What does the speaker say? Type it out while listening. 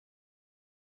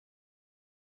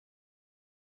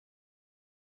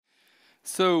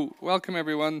So, welcome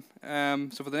everyone.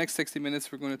 So for the next 60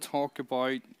 minutes, we're going to talk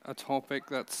about a topic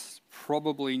that's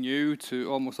probably new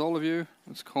to almost all of you.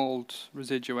 It's called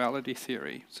residuality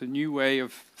theory. It's a new way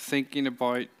of thinking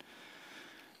about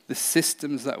the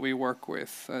systems that we work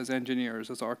with as engineers,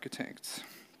 as architects.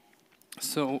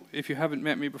 So, if you haven't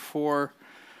met me before,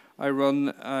 I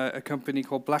run a company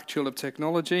called Black Tulip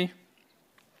Technology,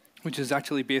 which is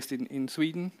actually based in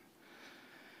Sweden.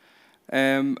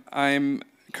 I'm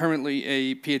currently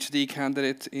a PhD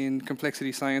candidate in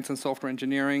complexity science and software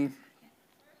engineering.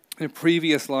 In a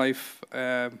previous life,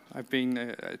 I've been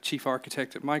a chief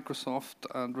architect at Microsoft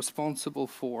and responsible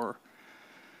for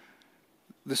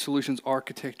the solutions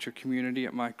architecture community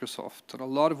at Microsoft. And a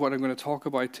lot of what I'm going to talk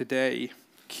about today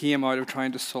came out of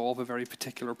trying to solve a very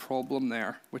particular problem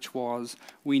there, which was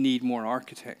we need more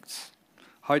architects.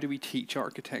 How do we teach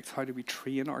architects? How do we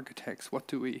train architects? What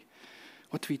do we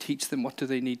teach them? What do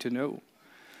they need to know?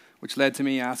 Which led to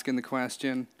me asking the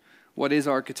question, what is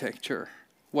architecture?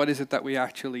 What is it that we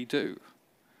actually do?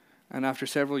 And after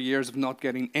several years of not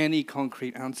getting any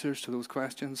concrete answers to those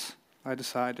questions, I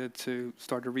decided to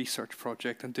start a research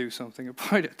project and do something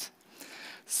about it.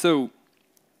 So,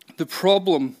 the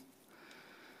problem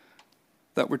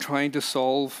that we're trying to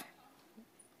solve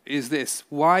is this.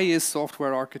 Why is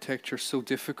software architecture so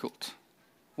difficult?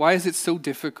 Why is it so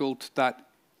difficult that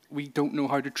we don't know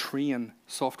how to train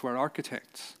software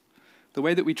architects? The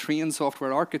way that we train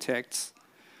software architects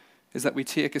is that we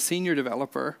take a senior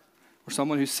developer or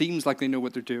someone who seems like they know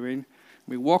what they're doing,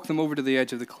 we walk them over to the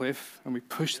edge of the cliff and we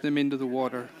push them into the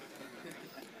water.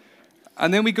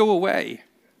 And then we go away.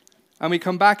 And we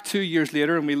come back 2 years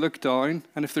later and we look down,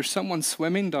 and if there's someone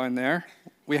swimming down there,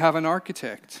 we have an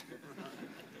architect.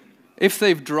 If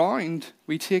they've drowned,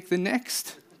 we take the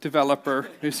next developer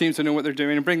who seems to know what they're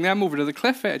doing and bring them over to the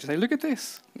cliff edge and say, look at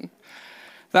this.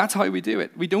 That's how we do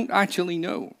it. We don't actually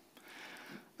know.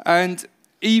 And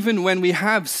even when we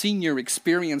have senior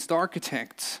experienced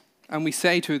architects and we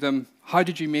say to them, how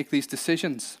did you make these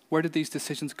decisions? Where did these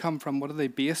decisions come from? What are they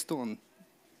based on?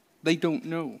 They don't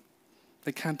know.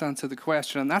 They can't answer the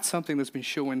question. And that's something that's been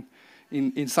shown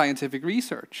in scientific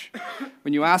research.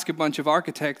 When you ask a bunch of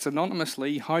architects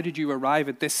anonymously, how did you arrive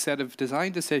at this set of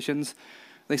design decisions?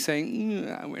 They say,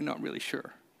 we're not really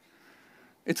sure.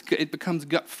 It becomes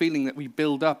gut feeling that we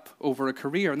build up over a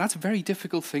career, and that's a very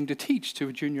difficult thing to teach to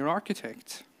a junior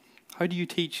architect. How do you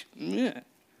teach?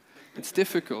 It's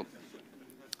difficult.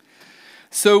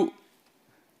 So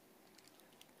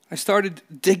I started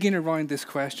digging around this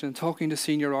question, talking to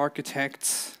senior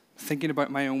architects, thinking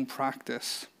about my own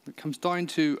practice. It comes down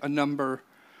to a number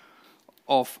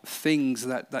of things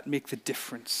that make the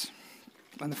difference.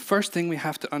 And the first thing we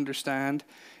have to understand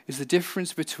is the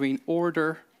difference between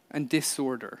order and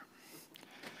disorder.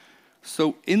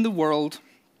 So in the world,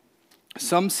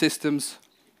 some systems...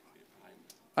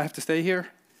 I have to stay here?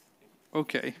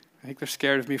 Okay. I think they're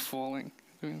scared of me falling.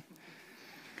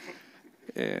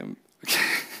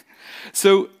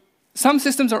 So some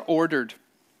systems are ordered.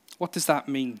 What does that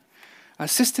mean? A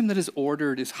system that is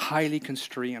ordered is highly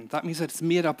constrained. That means that it's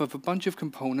made up of a bunch of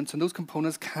components, and those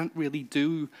components can't really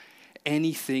do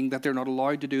anything that they're not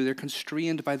allowed to do. They're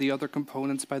constrained by the other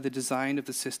components, by the design of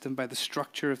the system, by the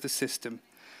structure of the system.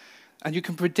 And you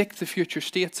can predict the future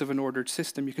states of an ordered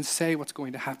system. You can say what's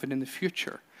going to happen in the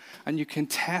future. And you can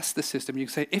test the system. You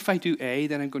can say, if I do A,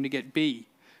 then I'm going to get B.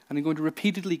 And I'm going to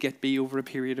repeatedly get B over a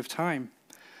period of time.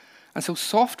 And so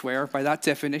software, by that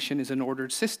definition, is an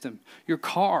ordered system. Your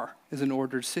car is an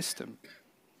ordered system.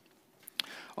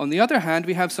 On the other hand,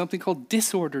 we have something called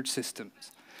disordered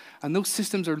systems. And those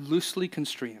systems are loosely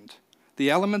constrained. The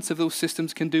elements of those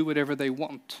systems can do whatever they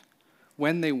want,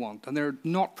 when they want, and they're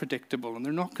not predictable, and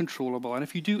they're not controllable. And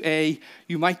if you do A,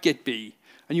 you might get B,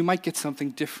 and you might get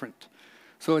something different.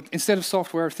 So instead of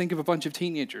software, think of a bunch of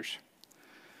teenagers.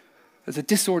 It's a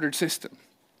disordered system.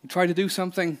 You try to do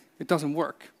something, it doesn't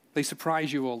work. They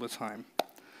surprise you all the time.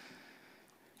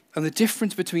 And the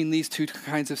difference between these two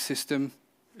kinds of system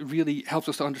really helps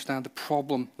us to understand the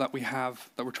problem that we have,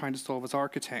 that we're trying to solve as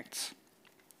architects.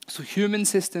 So human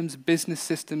systems, business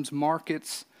systems,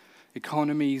 markets,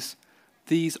 economies,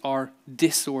 these are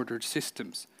disordered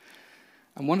systems.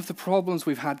 And one of the problems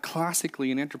we've had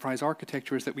classically in enterprise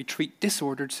architecture is that we treat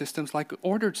disordered systems like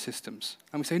ordered systems.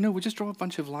 And we say, no, we'll just draw a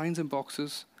bunch of lines and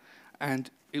boxes and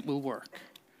it will work.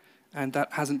 And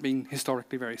that hasn't been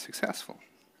historically very successful.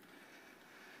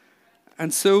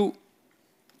 And so,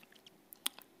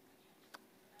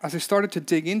 as I started to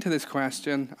dig into this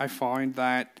question, I found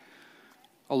that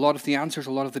a lot of the answers,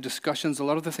 a lot of the discussions, a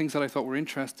lot of the things that I thought were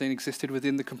interesting existed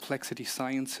within the complexity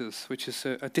sciences, which is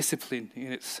a discipline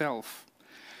in itself.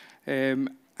 And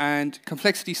And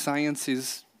complexity science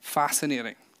is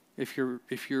fascinating if you're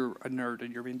a nerd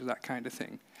and you're into that kind of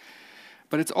thing.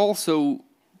 But it's also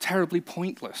terribly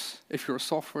pointless if you're a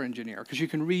software engineer, because you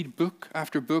can read book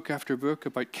after book after book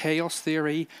about chaos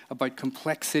theory, about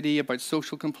complexity, about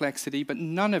social complexity, but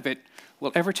none of it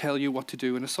will ever tell you what to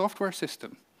do in a software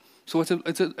system. So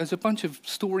it's a bunch of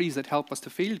stories that help us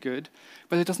to feel good,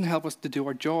 but it doesn't help us to do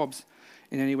our jobs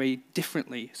in any way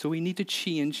differently. So we need to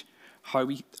change how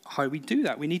we do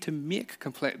that. We need to make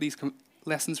these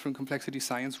lessons from complexity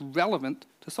science relevant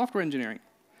to software engineering.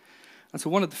 And so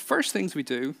one of the first things we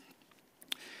do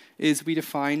is we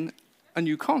define a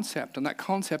new concept, and that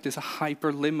concept is a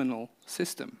hyperliminal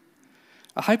system.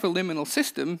 A hyperliminal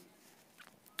system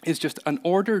is just an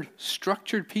ordered,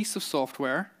 structured piece of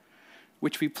software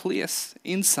which we place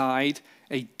inside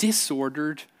a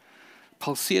disordered,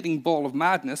 pulsating ball of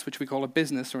madness, which we call a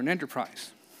business or an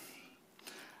enterprise.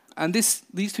 And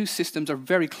these two systems are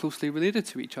very closely related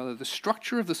to each other. The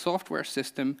structure of the software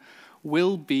system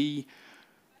will be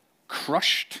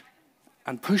crushed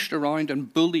and pushed around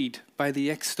and bullied by the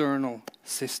external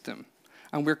system.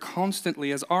 And we're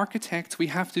constantly, as architects, we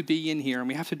have to be in here and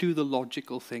we have to do the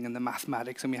logical thing and the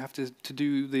mathematics, and we have to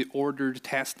do the ordered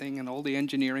testing and all the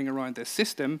engineering around this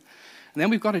system. And then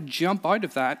we've got to jump out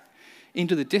of that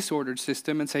into the disordered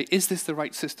system and say, is this the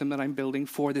right system that I'm building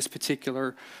for this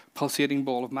particular pulsating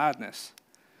ball of madness?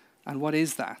 And what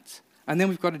is that? And then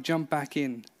we've got to jump back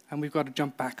in, and we've got to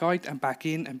jump back out and back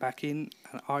in and back in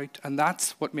and out. And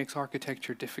that's what makes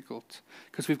architecture difficult,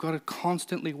 because we've got to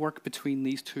constantly work between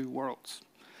these two worlds.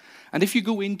 And if you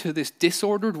go into this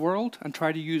disordered world and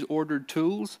try to use ordered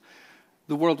tools,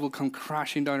 the world will come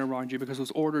crashing down around you, because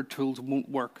those ordered tools won't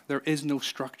work. There is no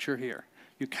structure here.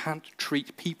 You can't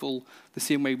treat people the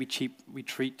same way we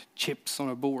treat chips on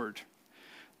a board.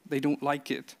 They don't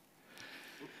like it.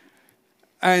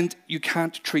 And you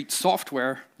can't treat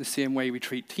software the same way we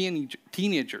treat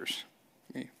teenagers,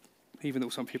 even though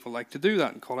some people like to do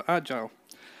that and call it agile.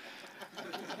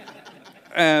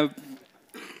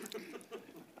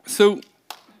 So,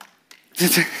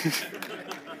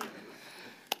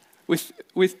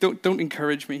 don't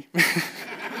encourage me.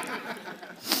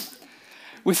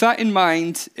 With that in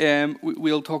mind,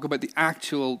 we'll talk about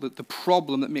the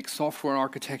problem that makes software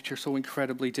architecture so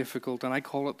incredibly difficult, and I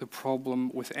call it the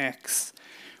problem with X.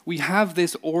 We have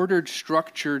this ordered,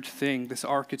 structured thing, this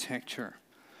architecture.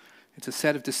 It's a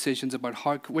set of decisions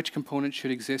about which components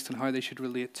should exist and how they should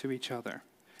relate to each other.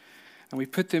 And we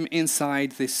put them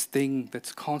inside this thing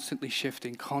that's constantly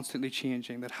shifting, constantly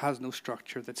changing, that has no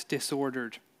structure, that's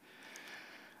disordered.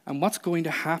 And what's going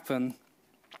to happen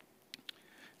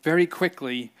very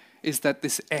quickly is that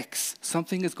this X,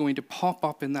 something is going to pop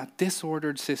up in that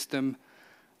disordered system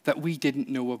that we didn't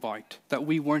know about, that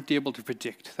we weren't able to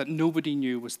predict, that nobody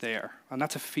knew was there. And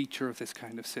that's a feature of this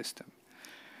kind of system.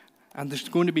 And there's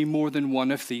going to be more than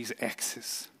one of these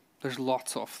X's. There's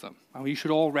lots of them. And you should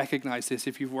all recognize this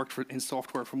if you've worked in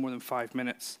software for more than 5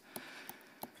 minutes.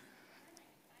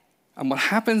 And what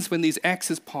happens when these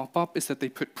X's pop up is that they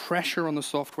put pressure on the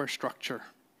software structure,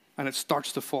 and it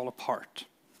starts to fall apart.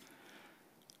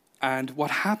 And what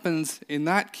happens in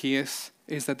that case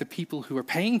is that the people who are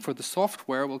paying for the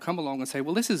software will come along and say,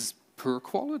 well, this is poor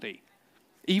quality,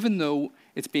 even though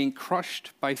it's being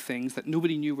crushed by things that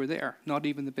nobody knew were there, not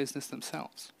even the business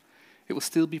themselves. It will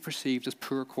still be perceived as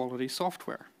poor quality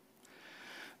software.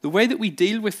 The way that we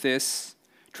deal with this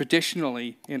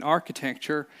traditionally in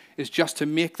architecture is just to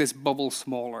make this bubble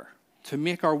smaller, to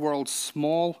make our world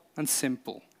small and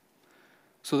simple,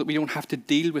 so that we don't have to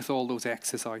deal with all those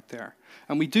X's out there.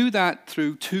 And we do that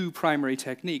through two primary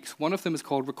techniques. One of them is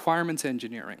called requirements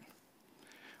engineering,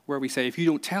 where we say, if you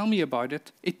don't tell me about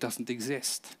it, it doesn't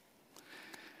exist.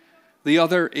 The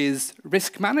other is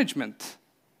risk management,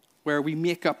 where we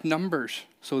make up numbers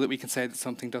so that we can say that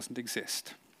something doesn't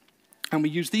exist. And we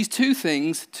use these two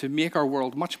things to make our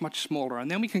world much, much smaller. And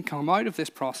then we can come out of this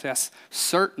process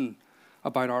certain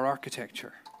about our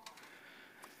architecture.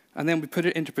 And then we put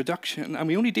it into production, and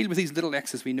we only deal with these little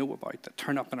X's we know about that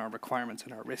turn up in our requirements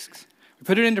and our risks. We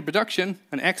put it into production,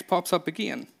 and X pops up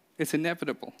again. It's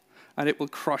inevitable, and it will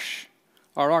crush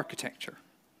our architecture.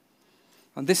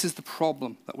 And this is the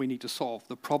problem that we need to solve,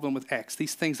 the problem with X,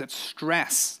 these things that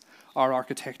stress our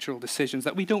architectural decisions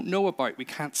that we don't know about, we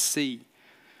can't see.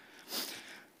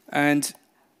 And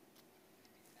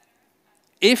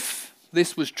if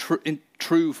this was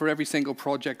true for every single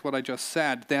project, what I just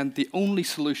said, then the only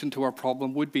solution to our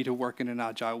problem would be to work in an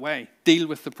agile way, deal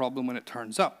with the problem when it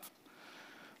turns up.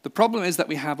 The problem is that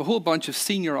we have a whole bunch of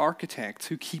senior architects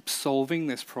who keep solving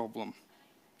this problem.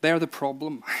 They're the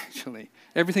problem, actually.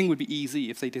 Everything would be easy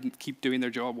if they didn't keep doing their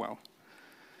job well.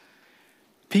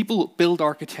 People build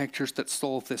architectures that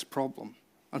solve this problem.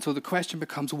 And so the question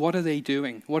becomes, what are they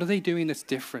doing? What are they doing that's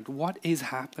different? What is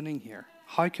happening here?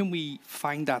 How can we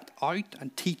find that out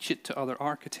and teach it to other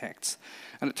architects?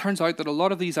 And it turns out that a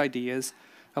lot of these ideas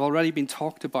have already been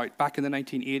talked about back in the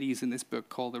 1980s in this book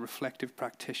called The Reflective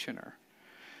Practitioner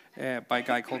by a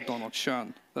guy called Donald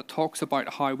Schoen, that talks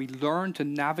about how we learn to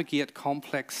navigate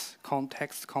complex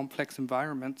contexts, complex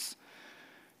environments,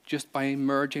 just by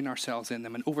immersing ourselves in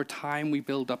them. And over time, we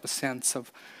build up a sense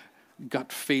of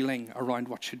gut feeling around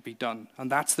what should be done. And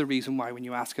that's the reason why when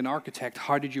you ask an architect,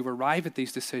 how did you arrive at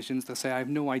these decisions? They say, I have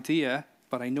no idea,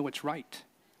 but I know it's right.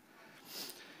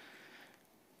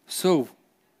 So,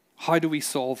 how do we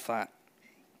solve that?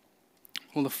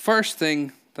 Well, the first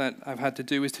thing that I've had to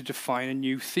do is to define a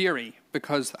new theory,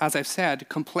 because, as I've said,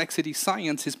 complexity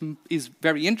science is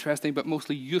very interesting, but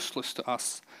mostly useless to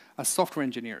us as software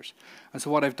engineers. And so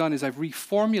what I've done is I've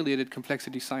reformulated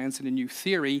complexity science in a new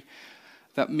theory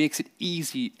that makes it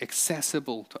easy,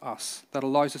 accessible to us, that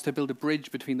allows us to build a bridge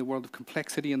between the world of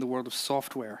complexity and the world of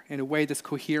software in a way that's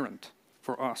coherent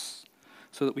for us,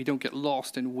 so that we don't get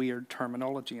lost in weird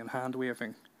terminology and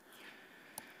hand-waving.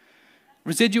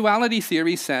 Residuality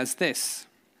theory says this: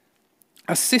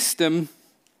 a system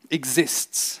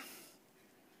exists.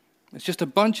 It's just a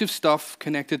bunch of stuff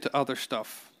connected to other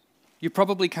stuff. You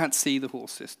probably can't see the whole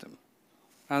system,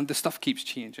 and the stuff keeps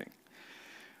changing.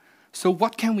 So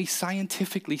what can we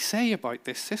scientifically say about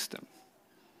this system?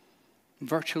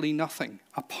 Virtually nothing,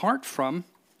 apart from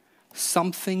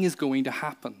something is going to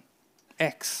happen.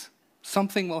 X.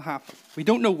 Something will happen. We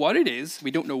don't know what it is,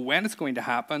 we don't know when it's going to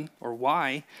happen or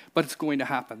why, but it's going to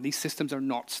happen. These systems are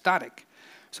not static.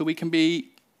 So we can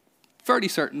be fairly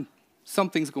certain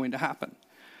something's going to happen.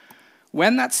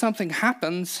 When that something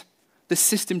happens, the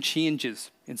system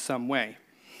changes in some way.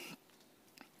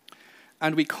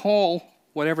 And we call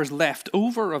whatever's left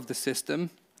over of the system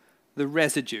the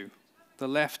residue, the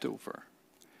leftover.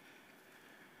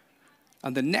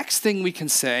 And the next thing we can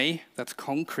say that's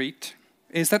concrete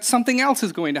is that something else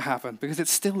is going to happen, because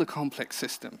it's still a complex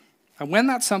system. And when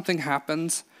that something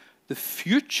happens, the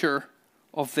future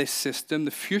of this system,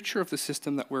 the future of the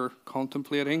system that we're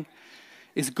contemplating,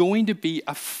 is going to be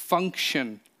a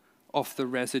function of the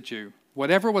residue.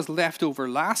 Whatever was left over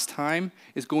last time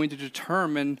is going to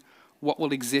determine what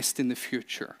will exist in the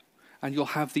future. And you'll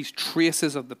have these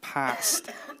traces of the past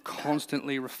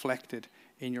constantly reflected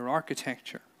in your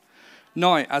architecture.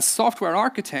 Now, as software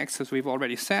architects, as we've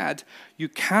already said, you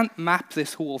can't map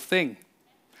this whole thing.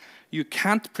 You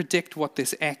can't predict what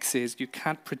this X is, you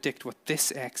can't predict what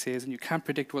this X is, and you can't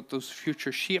predict what those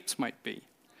future shapes might be.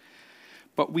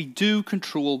 But we do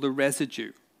control the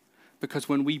residue, because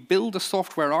when we build a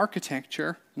software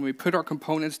architecture, when we put our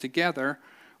components together,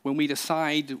 when we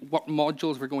decide what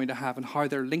modules we're going to have and how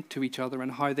they're linked to each other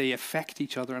and how they affect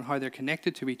each other and how they're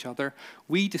connected to each other,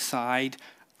 we decide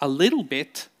a little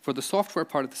bit for the software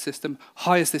part of the system,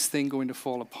 how is this thing going to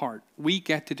fall apart? We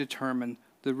get to determine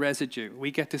the residue.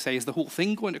 We get to say, is the whole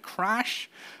thing going to crash,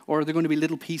 or are there going to be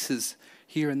little pieces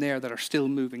here and there that are still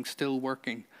moving, still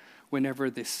working, whenever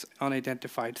this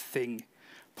unidentified thing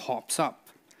pops up?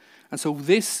 And so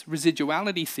this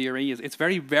residuality theory, it's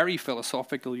very, very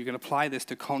philosophical. You can apply this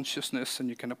to consciousness, and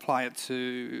you can apply it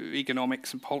to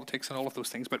economics and politics and all of those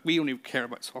things, but we only care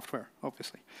about software,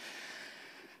 obviously.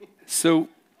 So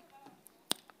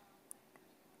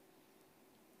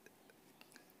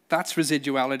that's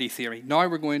residuality theory. Now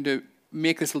we're going to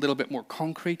make this a little bit more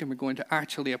concrete, and we're going to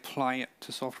actually apply it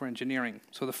to software engineering.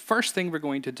 So the first thing we're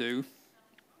going to do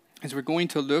is we're going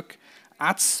to look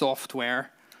at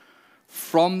software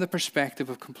from the perspective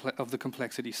of the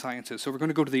complexity sciences. So we're going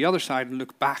to go to the other side and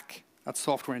look back at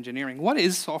software engineering. What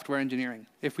is software engineering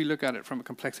if we look at it from a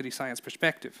complexity science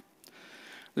perspective?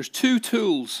 There's two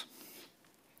tools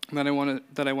that I want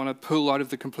to pull out of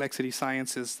the complexity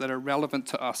sciences that are relevant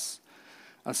to us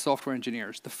as software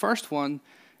engineers. The first one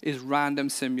is random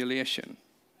simulation.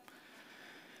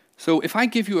 So if I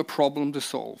give you a problem to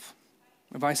solve,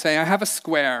 if I say I have a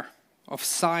square of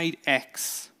side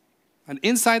x, and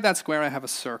inside that square I have a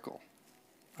circle,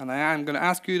 and I am going to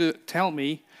ask you to tell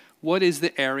me what is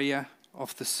the area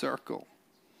of the circle.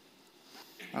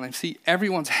 And I see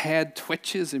everyone's head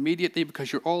twitches immediately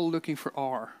because you're all looking for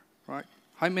r, right?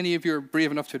 How many of you are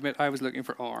brave enough to admit I was looking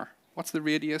for r? What's the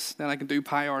radius? Then I can do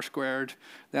pi r squared.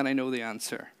 Then I know the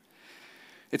answer.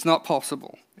 It's not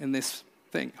possible in this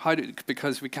thing.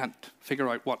 Because we can't figure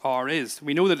out what r is.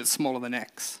 We know that it's smaller than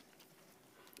x.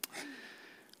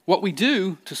 What we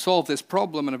do to solve this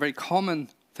problem, and a very common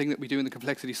thing that we do in the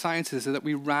complexity sciences, is that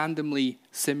we randomly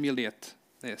simulate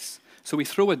this. So we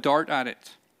throw a dart at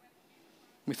it.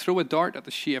 We throw a dart at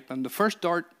the shape, and the first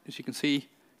dart, as you can see,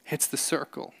 hits the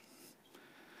circle.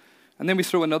 And then we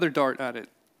throw another dart at it,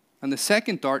 and the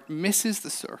second dart misses the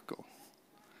circle.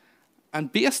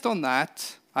 And based on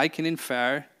that, I can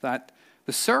infer that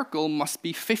the circle must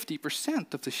be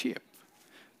 50% of the shape.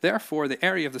 Therefore, the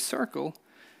area of the circle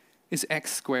is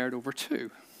x squared over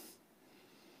 2.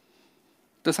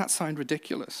 Does that sound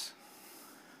ridiculous?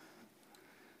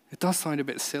 It does sound a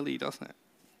bit silly, doesn't it?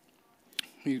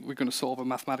 We're going to solve a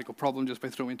mathematical problem just by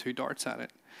throwing 2 darts at it.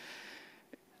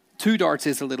 2 darts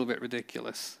is a little bit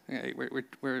ridiculous.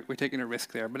 We're taking a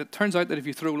risk there. But it turns out that if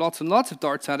you throw lots and lots of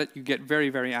darts at it, you get very,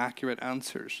 very accurate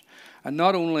answers. And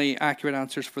not only accurate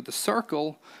answers for the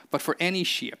circle, but for any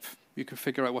shape. You can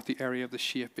figure out what the area of the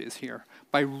shape is here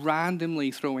by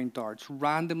randomly throwing darts,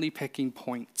 randomly picking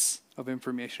points of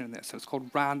information in this. So it's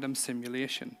called random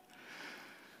simulation.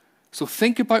 So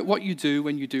think about what you do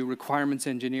when you do requirements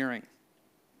engineering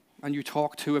and you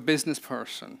talk to a business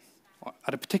person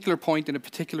at a particular point in a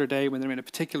particular day when they're in a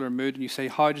particular mood, and you say,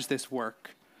 how does this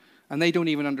work? And they don't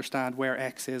even understand where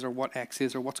X is or what X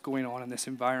is or what's going on in this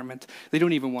environment. They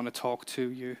don't even want to talk to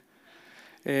you.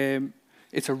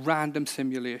 It's a random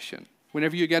simulation.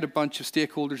 Whenever you get a bunch of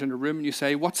stakeholders in a room and you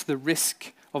say, what's the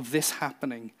risk of this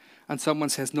happening? And someone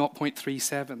says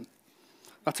 0.37.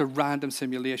 That's a random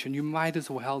simulation. You might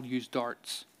as well use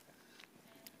darts.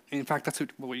 In fact, that's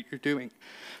what you're doing.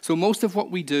 So most of what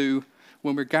we do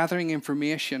when we're gathering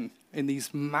information in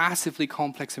these massively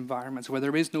complex environments where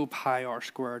there is no pi r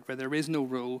squared, where there is no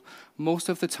rule, most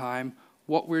of the time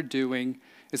what we're doing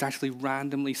is actually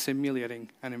randomly simulating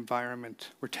an environment.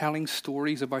 We're telling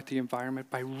stories about the environment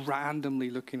by randomly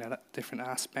looking at different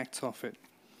aspects of it.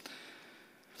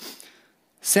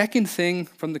 Second thing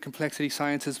from the complexity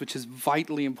sciences, which is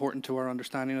vitally important to our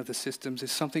understanding of the systems,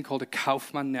 is something called a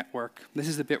Kaufman network. This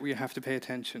is the bit where you have to pay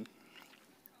attention.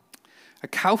 A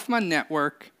Kaufman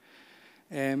network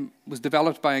was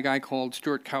developed by a guy called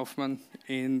Stephen Kaufman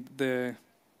in the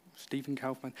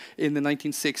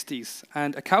 1960s.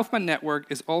 And a Kaufman network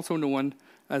is also known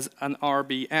as an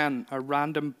RBN, a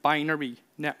random binary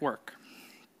network.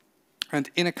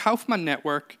 And in a Kaufman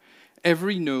network,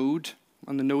 every node,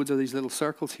 and the nodes are these little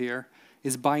circles here,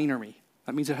 is binary.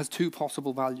 That means it has 2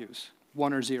 possible values,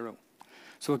 1 or 0.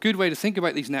 So a good way to think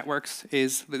about these networks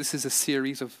is that this is a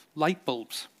series of light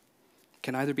bulbs. It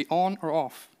can either be on or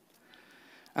off.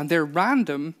 And they're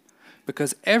random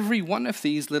because every one of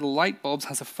these little light bulbs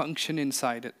has a function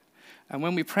inside it. And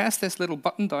when we press this little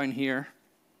button down here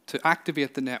to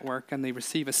activate the network and they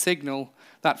receive a signal,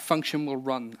 that function will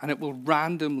run and it will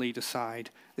randomly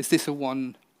decide, is this a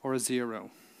 1 or a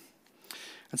 0?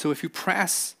 And so if you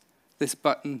press this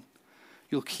button,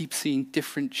 you'll keep seeing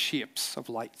different shapes of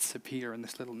lights appear in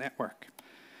this little network.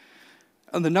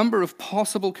 And the number of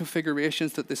possible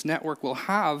configurations that this network will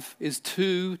have is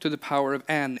 2 to the power of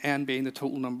n, n being the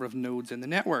total number of nodes in the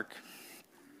network.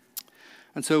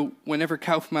 And so whenever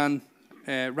Kaufman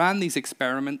ran these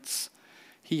experiments,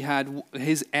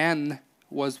 his n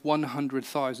was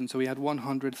 100,000, so he had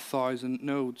 100,000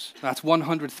 nodes. That's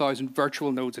 100,000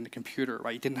 virtual nodes in a computer,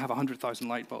 right? He didn't have 100,000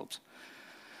 light bulbs.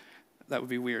 That would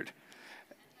be weird.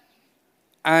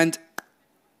 And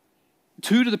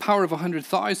 2 to the power of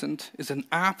 100,000 is an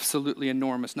absolutely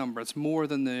enormous number. It's more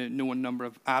than the known number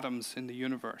of atoms in the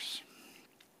universe.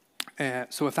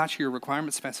 So if that's your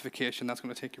requirement specification, that's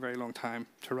going to take you a very long time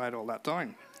to write all that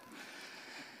down.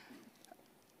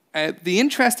 The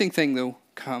interesting thing, though,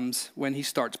 comes when he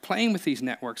starts playing with these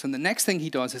networks. And the next thing he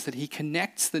does is that he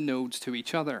connects the nodes to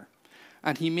each other.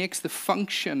 And he makes the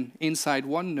function inside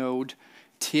one node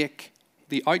take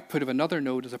the output of another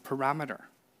node as a parameter.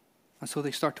 And so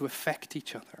they start to affect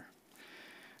each other.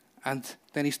 And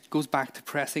then he goes back to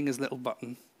pressing his little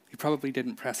button. He probably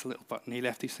didn't press a little button. He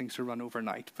left these things to run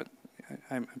overnight. But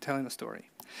I'm telling a story.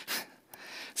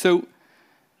 So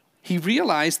he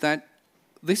realized that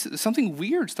something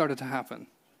weird started to happen.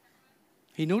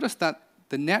 He noticed that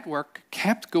the network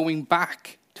kept going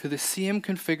back to the same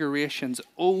configurations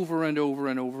over and over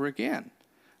and over again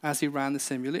as he ran the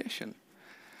simulation.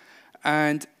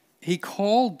 And he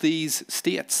called these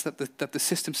states that the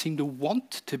system seemed to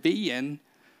want to be in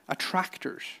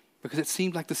attractors, because it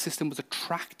seemed like the system was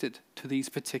attracted to these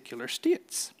particular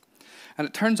states. And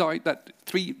it turns out that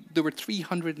there were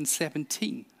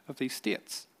 317 of these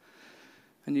states.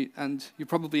 And you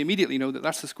probably immediately know that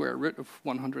that's the square root of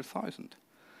 100,000.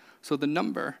 So the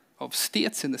number of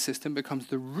states in the system becomes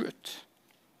the root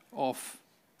of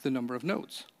the number of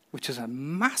nodes, which is a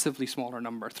massively smaller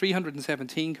number,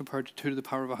 317 compared to 2 to the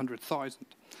power of 100,000.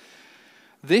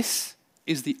 This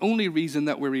is the only reason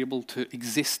that we're able to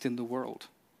exist in the world,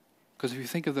 Because if you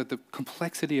think of the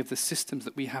complexity of the systems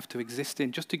that we have to exist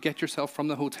in, just to get yourself from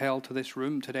the hotel to this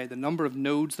room today, the number of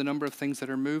nodes, the number of things that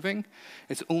are moving,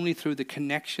 it's only through the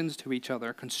connections to each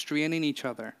other, constraining each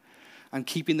other, and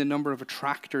keeping the number of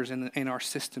attractors in our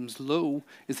systems low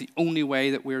is the only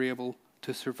way that we're able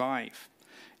to survive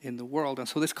in the world. And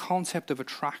so this concept of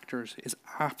attractors is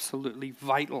absolutely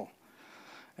vital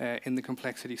in the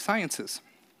complexity sciences.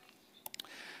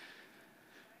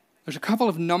 There's a couple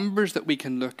of numbers that we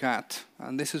can look at,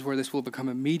 and this is where this will become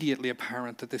immediately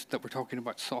apparent that we're talking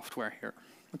about software here.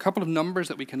 A couple of numbers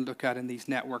that we can look at in these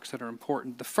networks that are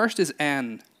important. The first is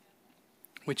n,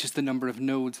 which is the number of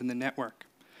nodes in the network.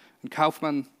 And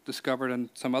Kaufman discovered,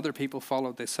 and some other people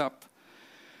followed this up,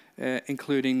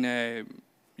 including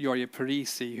Jorge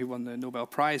Parisi, who won the Nobel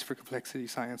Prize for Complexity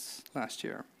Science last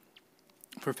year,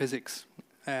 for physics.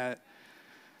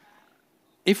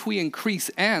 If we increase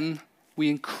n, we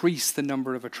increase the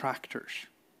number of attractors.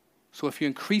 So if you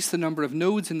increase the number of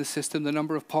nodes in the system, the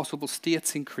number of possible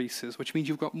states increases, which means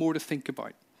you've got more to think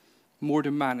about, more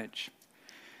to manage.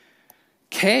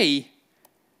 K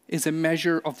is a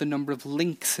measure of the number of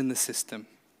links in the system.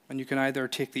 And you can either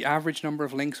take the average number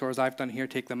of links, or as I've done here,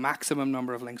 take the maximum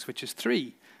number of links, which is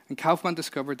 3. And Kaufman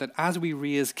discovered that as we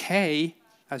raise K,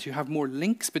 as you have more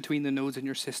links between the nodes in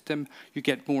your system, you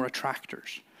get more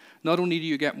attractors. Not only do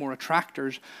you get more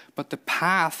attractors, but the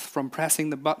path from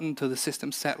pressing the button to the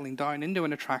system settling down into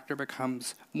an attractor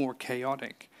becomes more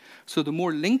chaotic. So the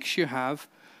more links you have,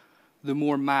 the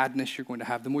more madness you're going to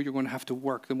have, the more you're going to have to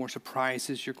work, the more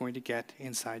surprises you're going to get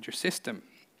inside your system.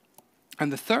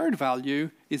 And the third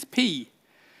value is P,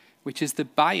 which is the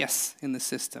bias in the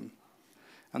system.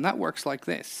 And that works like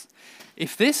this.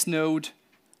 If this node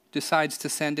decides to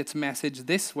send its message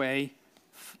this way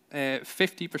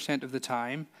 50% of the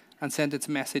time, and send its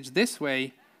message this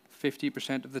way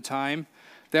 50% of the time,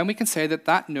 then we can say that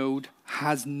that node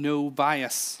has no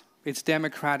bias. It's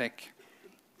democratic.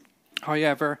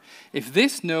 However, if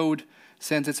this node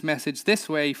sends its message this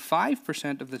way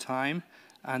 5% of the time,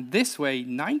 and this way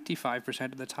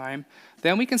 95% of the time,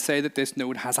 then we can say that this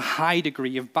node has a high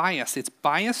degree of bias. It's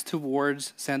biased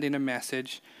towards sending a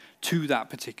message to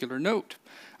that particular node.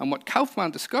 And what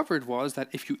Kaufman discovered was that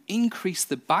if you increase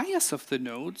the bias of the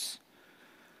nodes,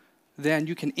 then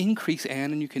you can increase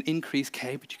n and you can increase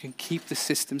k, but you can keep the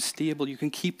system stable. You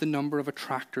can keep the number of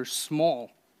attractors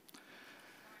small.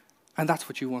 And that's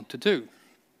what you want to do.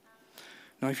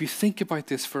 Now, if you think about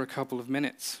this for a couple of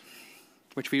minutes,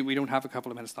 which we don't have a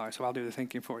couple of minutes now, so I'll do the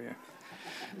thinking for you.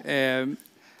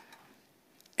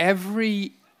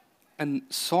 Every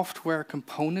software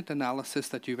component analysis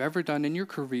that you've ever done in your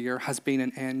career has been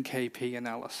an NKP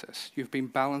analysis. You've been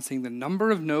balancing the number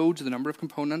of nodes, the number of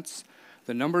components,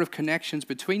 the number of connections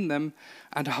between them,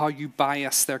 and how you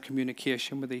bias their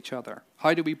communication with each other.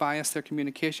 How do we bias their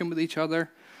communication with each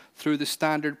other? Through the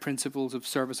standard principles of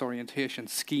service orientation,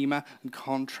 schema and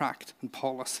contract and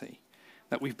policy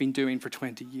that we've been doing for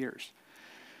 20 years.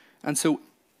 And so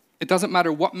it doesn't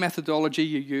matter what methodology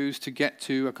you use to get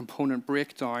to a component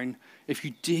breakdown. If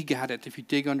you dig at it, if you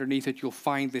dig underneath it, you'll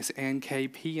find this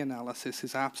NKP analysis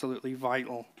is absolutely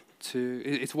vital.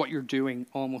 It's what you're doing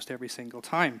almost every single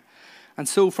time. And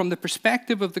so from the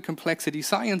perspective of the complexity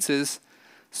sciences,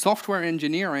 software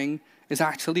engineering is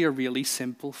actually a really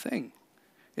simple thing.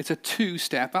 It's a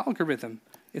two-step algorithm.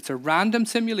 It's a random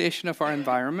simulation of our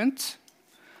environment,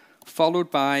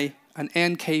 followed by an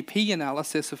NKP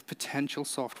analysis of potential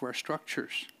software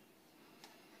structures.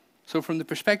 So from the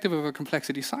perspective of a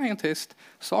complexity scientist,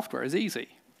 software is easy.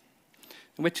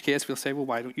 In which case, we'll say, well,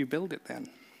 why don't you build it then?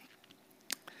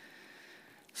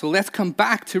 So let's come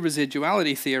back to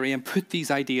residuality theory and put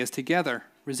these ideas together.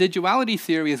 Residuality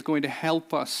theory is going to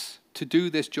help us to do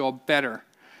this job better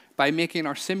by making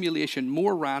our simulation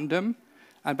more random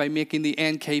and by making the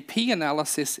NKP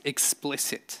analysis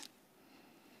explicit.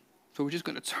 So we're just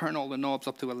going to turn all the knobs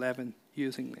up to 11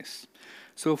 using this.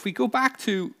 So if we go back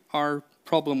to our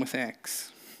problem with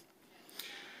X,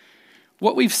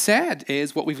 what we've said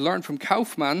is, what we've learned from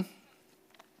Kaufman,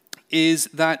 is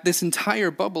that this entire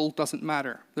bubble doesn't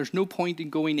matter. There's no point in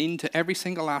going into every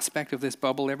single aspect of this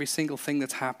bubble, every single thing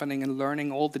that's happening, and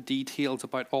learning all the details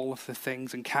about all of the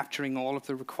things and capturing all of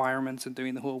the requirements and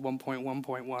doing the whole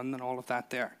 1.1.1 and all of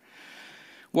that there.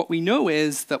 What we know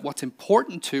is that what's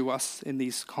important to us in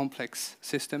these complex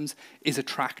systems is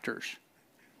attractors.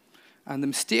 And the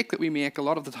mistake that we make a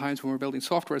lot of the times when we're building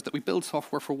software is that we build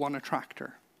software for one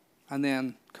attractor and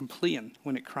then complain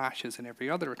when it crashes in every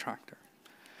other attractor.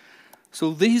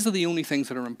 So these are the only things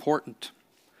that are important.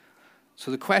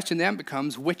 So the question then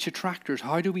becomes, which attractors?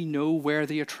 How do we know where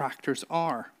the attractors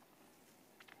are?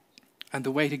 And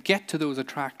the way to get to those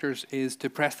attractors is to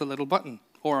press the little button,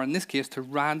 or in this case, to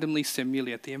randomly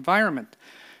simulate the environment.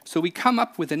 So we come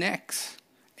up with an X,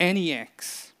 any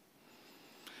X.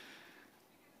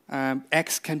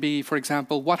 X can be, for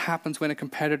example, what happens when a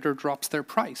competitor drops their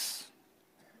price?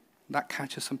 That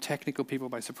catches some technical people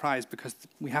by surprise because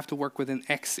we have to work within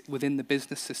X within the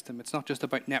business system. It's not just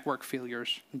about network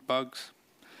failures and bugs.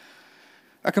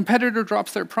 A competitor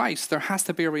drops their price. There has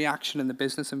to be a reaction in the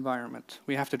business environment.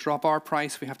 We have to drop our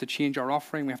price. We have to change our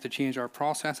offering. We have to change our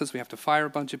processes. We have to fire a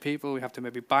bunch of people. We have to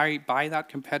maybe buy that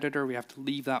competitor. We have to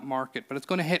leave that market. But it's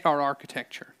going to hit our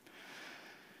architecture.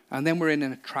 And then we're in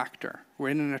an attractor. We're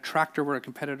in an attractor where a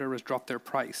competitor has dropped their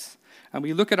price. And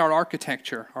we look at our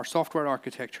architecture, our software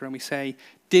architecture, and we say,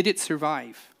 did it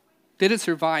survive? Did it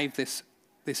survive this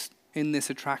in this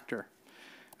attractor?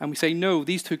 And we say, no,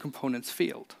 these two components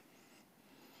failed.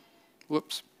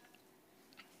 Whoops.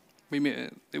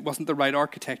 It wasn't the right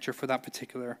architecture for that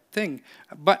particular thing.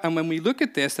 And when we look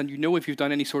at this, and you know if you've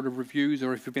done any sort of reviews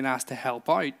or if you've been asked to help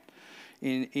out,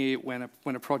 when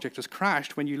a project has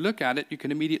crashed, when you look at it, you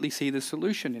can immediately see the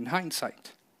solution in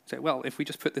hindsight. Say, well, if we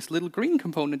just put this little green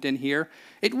component in here,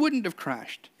 it wouldn't have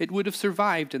crashed. It would have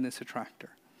survived in this attractor.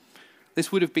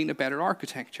 This would have been a better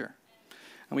architecture.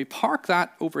 And we park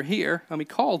that over here, and we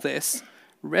call this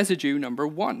residue number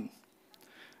 1.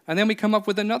 And then we come up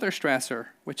with another stressor,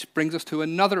 which brings us to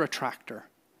another attractor.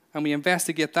 And we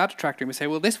investigate that attractor, and we say,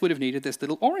 well, this would have needed this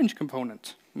little orange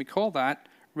component. And we call that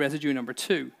residue number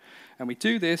 2. And we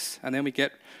do this, and then we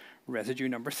get residue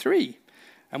number 3.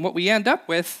 And what we end up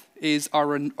with is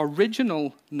our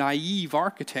original naive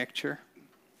architecture,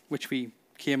 which we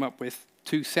came up with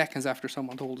 2 seconds after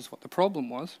someone told us what the problem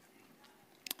was,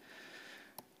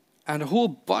 and a whole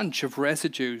bunch of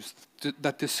residues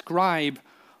that describe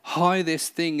how this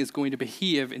thing is going to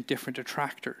behave in different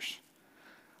attractors.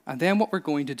 And then what we're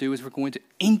going to do is we're going to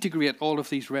integrate all of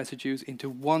these residues into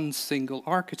one single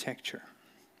architecture.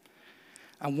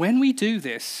 And when we do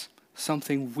this,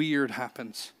 something weird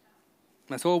happens.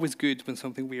 That's always good when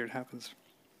something weird happens.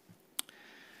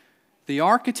 The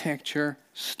architecture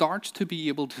starts to be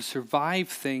able to survive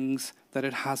things that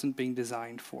it hasn't been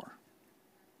designed for,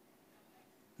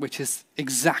 which is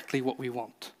exactly what we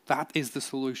want. That is the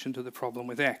solution to the problem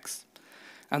with X.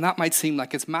 And that might seem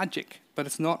like it's magic, but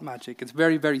it's not magic. It's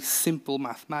very, very simple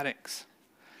mathematics.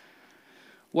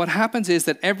 What happens is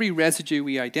that every residue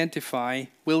we identify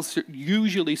will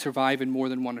usually survive in more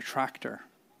than one attractor.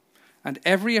 And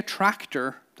every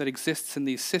attractor that exists in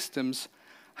these systems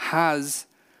has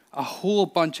a whole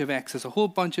bunch of X's, a whole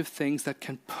bunch of things that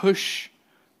can push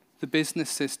the business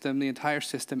system, the entire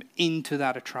system, into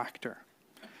that attractor.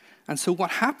 And so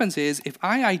what happens is, if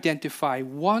I identify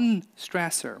one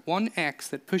stressor, one X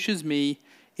that pushes me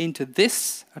into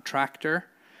this attractor,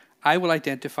 I will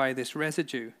identify this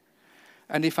residue.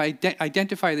 And if I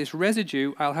identify this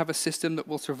residue, I'll have a system that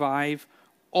will survive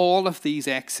all of these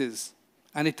X's.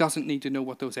 And it doesn't need to know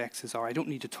what those X's are. I don't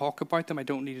need to talk about them. I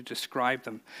don't need to describe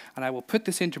them. And I will put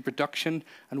this into production,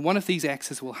 and one of these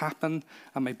X's will happen,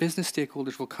 and my business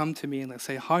stakeholders will come to me and they'll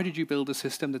say, how did you build a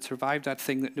system that survived that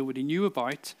thing that nobody knew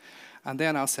about? And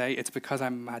then I'll say, it's because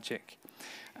I'm magic.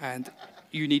 And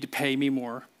you need to pay me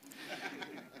more.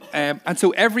 And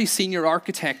so every senior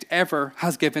architect ever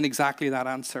has given exactly that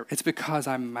answer. It's because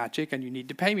I'm magic and you need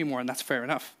to pay me more, and that's fair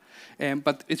enough.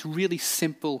 But it's really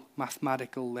simple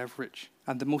mathematical leverage.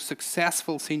 And the most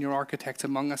successful senior architects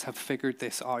among us have figured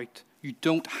this out. You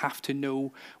don't have to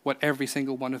know what every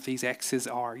single one of these X's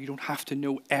are. You don't have to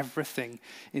know everything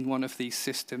in one of these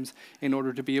systems in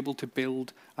order to be able to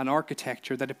build an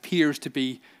architecture that appears to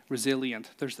be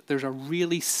resilient. There's a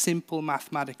really simple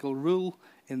mathematical rule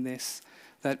in this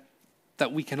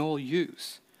that we can all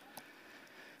use.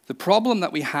 The problem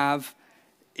that we have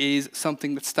is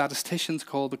something that statisticians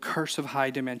call the curse of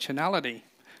high dimensionality.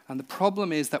 And the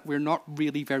problem is that we're not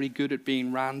really very good at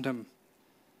being random.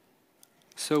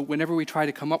 So whenever we try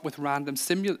to come up with a random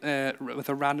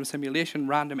simulation,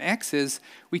 random X's,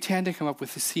 we tend to come up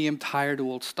with the same tired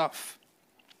old stuff.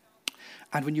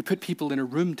 And when you put people in a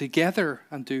room together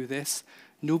and do this,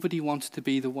 nobody wants to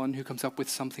be the one who comes up with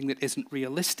something that isn't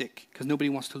realistic, because nobody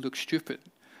wants to look stupid.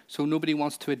 So nobody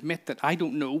wants to admit that I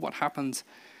don't know what happens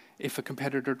if a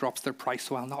competitor drops their price,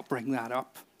 so I'll not bring that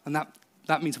up. And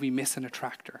that means we miss an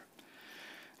attractor.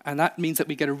 And that means that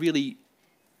we get a really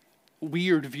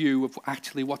weird view of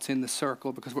actually what's in the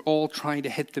circle, because we're all trying to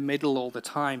hit the middle all the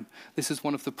time. This is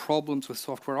one of the problems with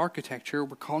software architecture.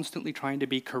 We're constantly trying to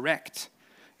be correct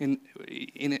in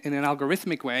an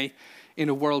algorithmic way in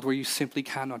a world where you simply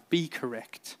cannot be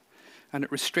correct. And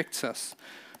it restricts us.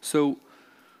 So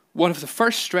One of the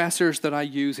first stressors that I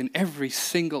use in every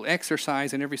single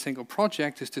exercise and every single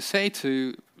project is to say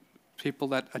to people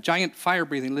that a giant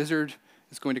fire-breathing lizard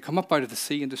is going to come up out of the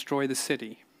sea and destroy the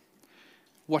city.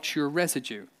 What's your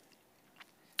residue?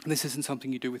 And this isn't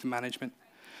something you do with management.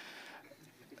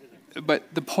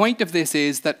 But the point of this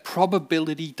is that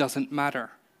probability doesn't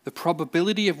matter. The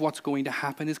probability of what's going to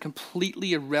happen is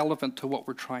completely irrelevant to what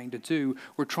we're trying to do.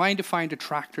 We're trying to find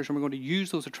attractors, and we're going to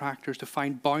use those attractors to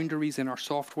find boundaries in our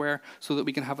software so that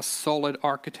we can have a solid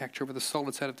architecture with a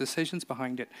solid set of decisions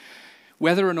behind it.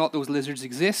 Whether or not those lizards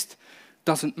exist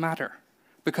doesn't matter,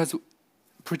 because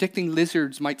predicting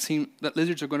lizards might seem that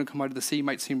lizards are going to come out of the sea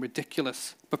might seem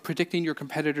ridiculous, but predicting your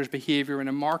competitor's behavior in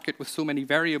a market with so many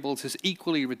variables is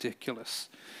equally ridiculous.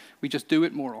 We just do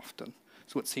it more often,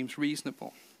 so it seems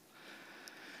reasonable.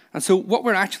 And so what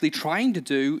we're actually trying to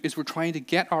do is we're trying to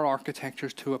get our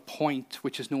architectures to a point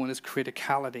which is known as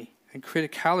criticality. And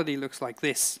criticality looks like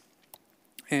this.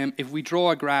 If we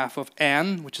draw a graph of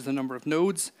n, which is the number of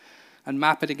nodes, and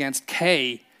map it against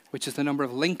k, which is the number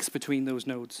of links between those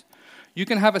nodes, you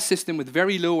can have a system with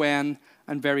very low n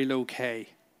and very low k,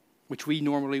 which we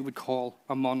normally would call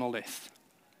a monolith.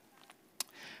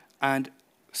 And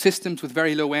systems with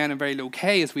very low n and very low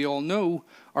k, as we all know,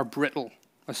 are brittle.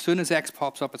 As soon as X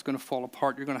pops up, it's going to fall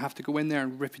apart. You're going to have to go in there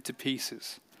and rip it to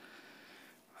pieces.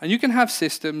 And you can have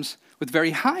systems with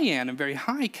very high N and very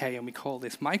high K, and we call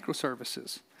this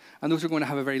microservices. And those are going to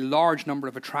have a very large number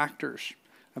of attractors.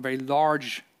 A very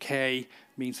large K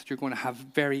means that you're going to have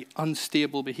very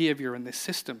unstable behavior in this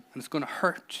system, and it's going to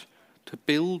hurt to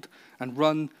build and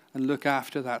run and look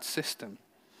after that system.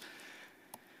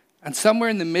 And somewhere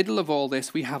in the middle of all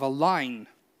this, we have a line.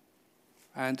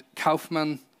 And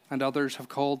Kaufman and others have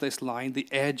called this line the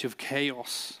edge of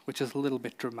chaos, which is a little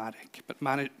bit dramatic, but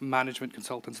management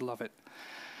consultants love it.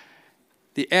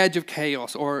 The edge of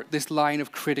chaos, or this line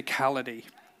of criticality.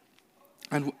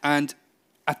 And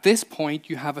at this point,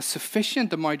 you have a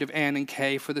sufficient amount of N and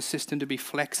K for the system to be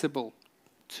flexible,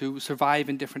 to survive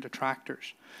in different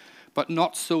attractors, but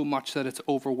not so much that it's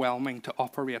overwhelming to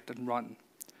operate and run.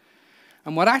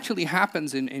 And what actually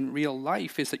happens in real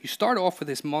life is that you start off with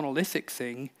this monolithic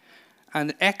thing,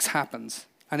 and X happens,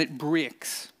 and it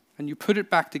breaks, and you put it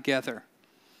back together.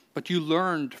 But you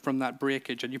learned from that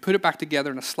breakage, and you put it back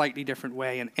together in a slightly different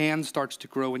way, and N starts to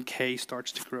grow, and K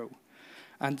starts to grow.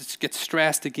 And it gets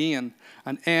stressed again,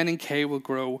 and N and K will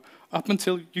grow up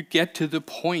until you get to the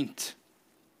point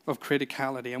of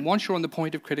criticality. And once you're on the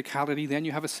point of criticality, then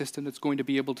you have a system that's going to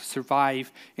be able to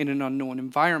survive in an unknown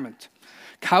environment.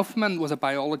 Kaufman was a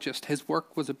biologist. His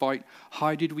work was about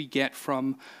how did we get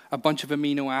from a bunch of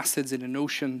amino acids in an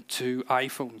ocean to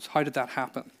iPhones? How did that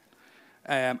happen?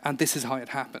 And this is how it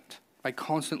happened. By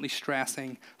constantly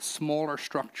stressing smaller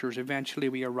structures, eventually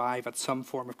we arrive at some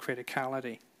form of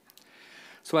criticality.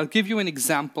 So I'll give you an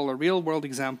example, a real-world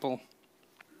example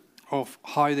of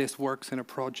how this works in a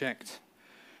project.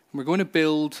 And we're going to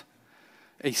build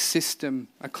a system,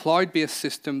 a cloud-based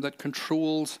system that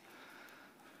controls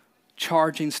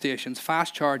charging stations,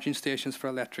 fast charging stations for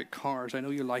electric cars. I know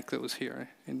you like those here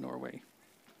in Norway.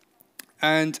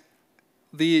 And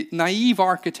the naive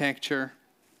architecture,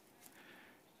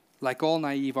 like all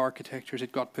naive architectures,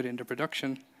 it got put into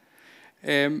production,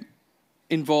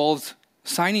 involves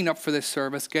signing up for this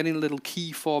service, getting a little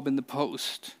key fob in the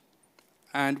post.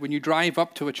 And when you drive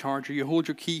up to a charger, you hold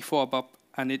your key fob up,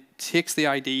 and it takes the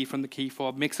ID from the key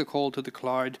fob, makes a call to the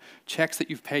cloud, checks that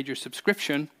you've paid your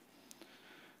subscription,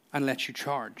 and lets you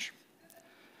charge.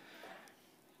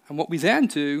 And what we then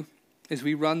do is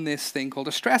we run this thing called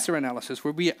a stressor analysis,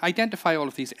 where we identify all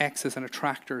of these X's and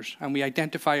attractors, and we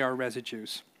identify our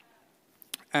residues.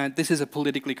 And this is a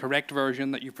politically correct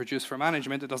version that you produce for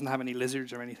management. It doesn't have any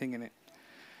lizards or anything in it.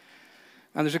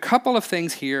 And there's a couple of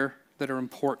things here that are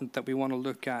important that we want to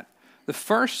look at. The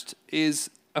first is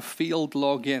a field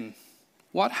login.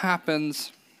 What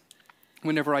happens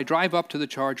whenever I drive up to the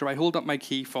charger, I hold up my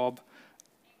key fob,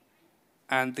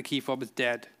 and the key fob is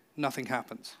dead? Nothing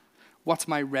happens. What's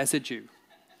my residue?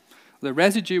 The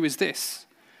residue is this.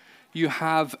 You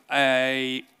have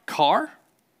a car,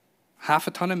 half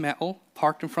a ton of metal,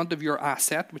 parked in front of your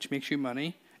asset, which makes you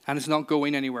money, and it's not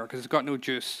going anywhere because it's got no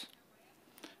juice.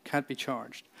 Can't be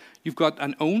charged. You've got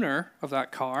an owner of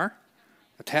that car,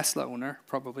 a Tesla owner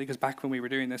probably, because back when we were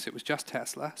doing this, it was just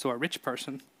Tesla, so a rich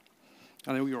person.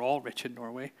 I know you're all rich in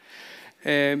Norway.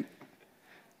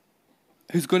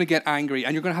 Who's going to get angry,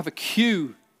 and you're going to have a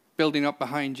queue building up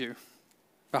behind you,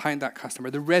 behind that customer.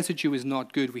 The residue is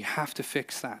not good. We have to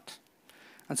fix that.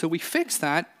 And so we fix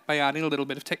that by adding a little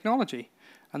bit of technology.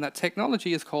 And that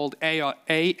technology is called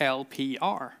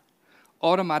ALPR,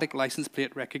 Automatic License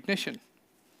Plate Recognition.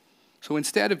 So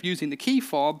instead of using the key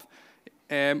fob,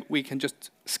 we can just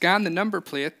scan the number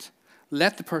plate,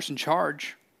 let the person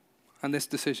charge, and this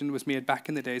decision was made back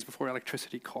in the days before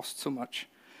electricity cost so much.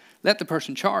 Let the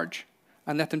person charge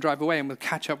and let them drive away, and we'll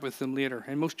catch up with them later.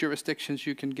 In most jurisdictions,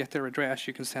 you can get their address,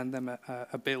 you can send them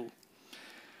a bill.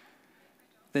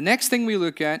 The next thing we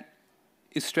look at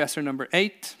is stressor number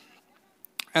 8,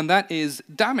 and that is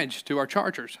damage to our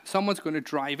chargers. Someone's going to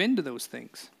drive into those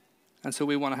things. And so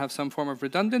we want to have some form of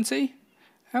redundancy,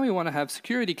 and we want to have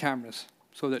security cameras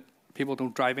so that people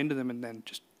don't drive into them and then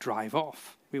just drive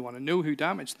off. We want to know who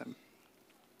damaged them.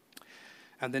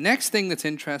 And the next thing that's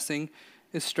interesting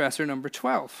is stressor number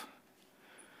 12.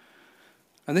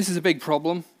 And this is a big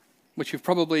problem, which you've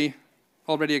probably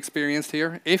already experienced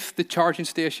here. If the charging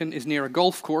station is near a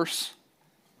golf course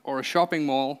or a shopping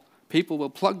mall, people will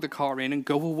plug the car in and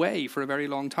go away for a very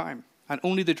long time. And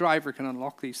only the driver can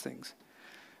unlock these things.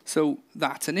 So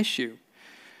that's an issue.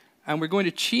 And we're going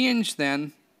to change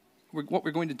then, what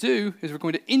we're going to do is we're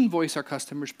going to invoice our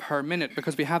customers per minute,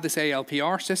 because we have this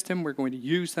ALPR system. We're going to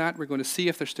use that. We're going to see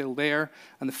if they're still there.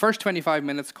 And the first 25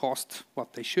 minutes cost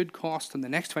what they should cost, and the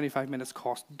next 25 minutes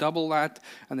cost double that,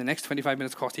 and the next 25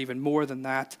 minutes cost even more than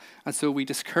that. And so we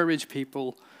discourage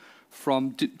people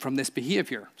from this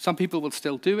behavior. Some people will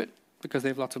still do it because they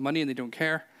have lots of money and they don't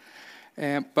care.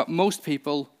 But most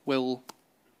people will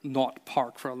not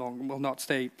park for will not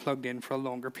stay plugged in for a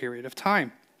longer period of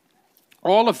time.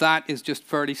 All of that is just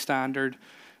fairly standard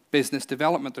business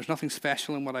development. There's nothing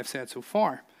special in what I've said so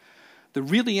far. The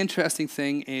really interesting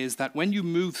thing is that when you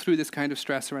move through this kind of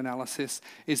stressor analysis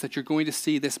is that you're going to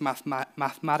see this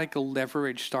mathematical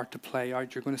leverage start to play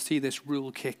out. You're going to see this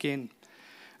rule kick in.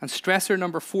 And stressor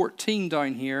number 14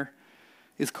 down here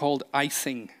is called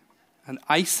icing. And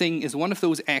icing is one of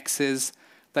those X's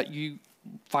that you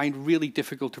find really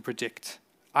difficult to predict.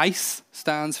 ICE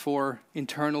stands for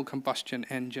internal combustion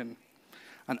engine.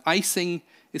 And icing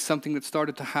is something that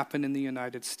started to happen in the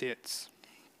United States.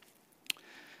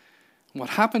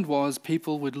 What happened was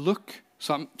people would look,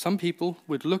 some people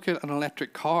would look at an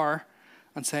electric car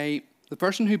and say, the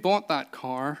person who bought that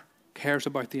car cares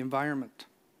about the environment,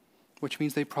 which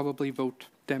means they probably vote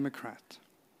Democrat.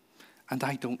 And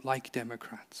I don't like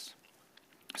Democrats.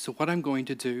 So what I'm going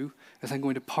to do is I'm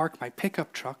going to park my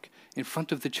pickup truck in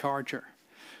front of the charger.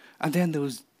 And then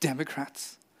those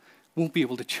Democrats won't be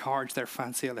able to charge their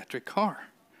fancy electric car.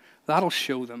 That'll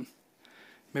show them.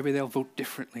 Maybe they'll vote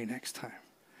differently next time.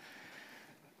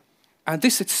 And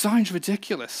it sounds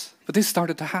ridiculous, but this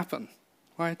started to happen,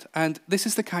 right? And this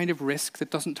is the kind of risk that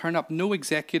doesn't turn up. No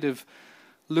executive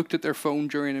looked at their phone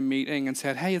during a meeting and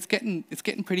said, hey, it's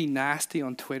getting pretty nasty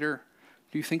on Twitter.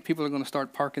 Do you think people are going to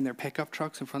start parking their pickup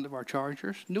trucks in front of our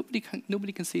chargers? Nobody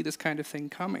can see this kind of thing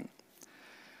coming.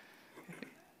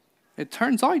 It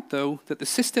turns out, though, that the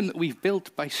system that we've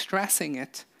built by stressing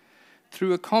it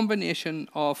through a combination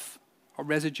of our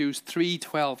residues 3,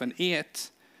 12, and 8,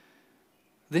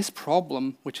 this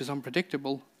problem, which is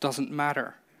unpredictable, doesn't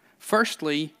matter.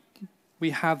 Firstly, we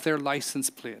have their license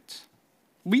plate.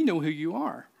 We know who you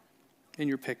are in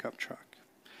your pickup truck.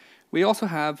 We also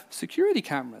have security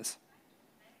cameras.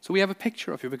 So we have a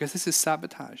picture of you because this is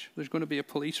sabotage. There's going to be a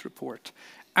police report.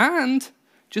 And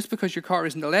just because your car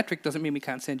isn't electric doesn't mean we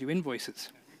can't send you invoices.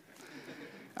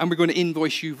 And we're going to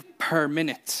invoice you per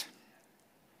minute.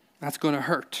 That's going to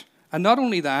hurt. And not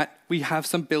only that, we have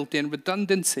some built-in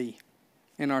redundancy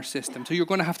in our system. So you're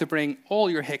going to have to bring all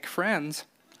your hick friends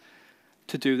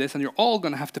to do this, and you're all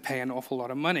going to have to pay an awful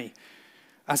lot of money.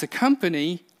 As a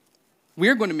company,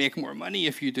 we're going to make more money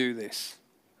if you do this.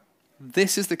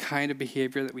 This is the kind of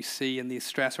behavior that we see in these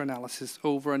stressor analysis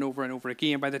over and over and over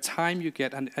again. By the time you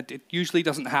get, and it usually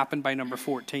doesn't happen by number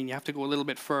 14, you have to go a little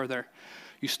bit further,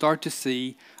 you start to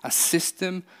see a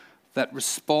system that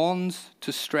responds to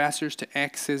stressors, to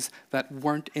X's that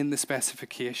weren't in the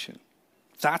specification.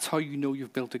 That's how you know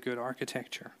you've built a good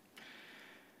architecture.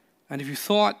 And if you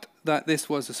thought that this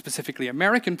was a specifically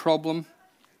American problem,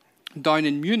 down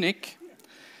in Munich,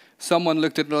 someone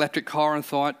looked at an electric car and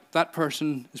thought, that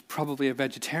person is probably a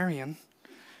vegetarian.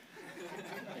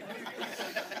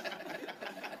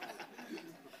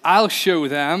 I'll show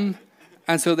them.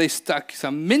 And so they stuck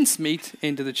some mincemeat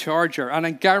into the charger. And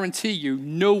I guarantee you,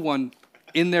 no one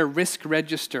in their risk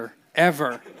register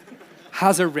ever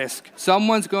has a risk.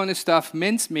 Someone's going to stuff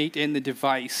mincemeat in the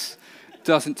device.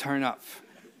 Doesn't turn up.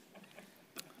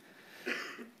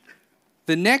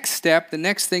 The next step, the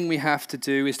next thing we have to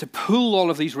do is to pull all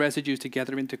of these residues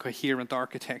together into coherent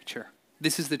architecture.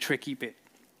 This is the tricky bit.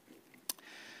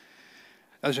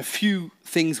 There's a few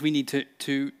things we need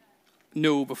to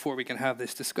know before we can have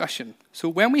this discussion. So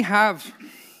when we have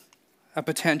a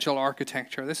potential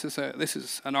architecture. This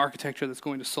is an architecture that's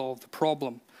going to solve the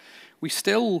problem. It's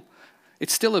still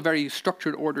a very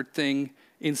structured, ordered thing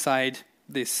inside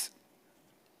this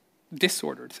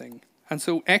disordered thing. And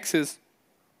so X's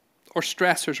or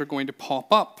stressors are going to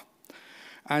pop up.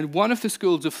 And one of the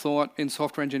schools of thought in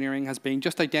software engineering has been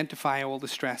just identify all the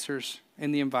stressors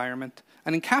in the environment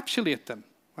and encapsulate them,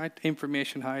 right?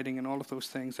 Information hiding and all of those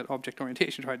things that object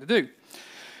orientation tried to do.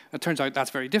 It turns out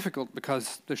that's very difficult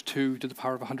because there's 2 to the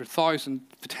power of 100,000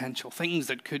 potential things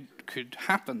that could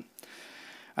happen.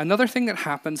 Another thing that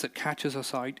happens that catches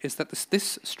us out is that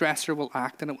this stressor will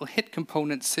act and it will hit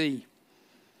component C.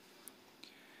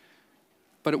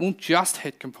 But it won't just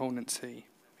hit component C.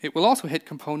 It will also hit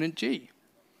component G,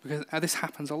 because this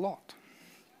happens a lot.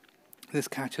 This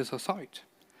catches us out.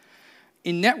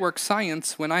 In network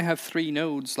science, when I have 3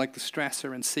 nodes like the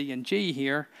stressor in C and G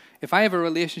here, if I have a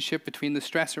relationship between the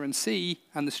stressor in C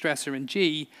and the stressor in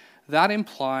G, that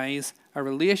implies a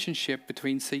relationship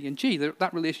between C and G.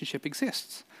 That relationship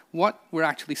exists. What we're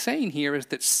actually saying here is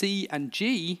that C and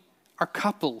G are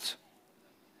coupled.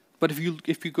 But if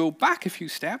you go back a few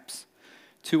steps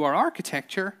to our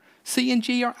architecture, C and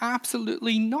G are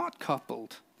absolutely not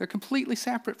coupled. They're completely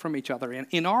separate from each other.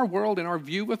 In our world, in our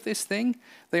view of this thing,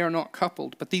 they are not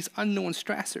coupled. But these unknown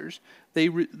stressors, they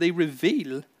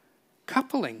reveal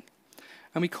coupling.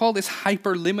 And we call this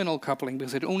hyperliminal coupling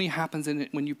because it only happens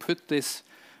when you put this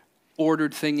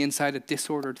ordered thing inside a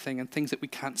disordered thing and things that we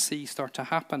can't see start to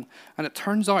happen. And it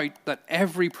turns out that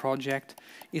every project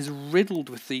is riddled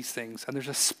with these things. And there's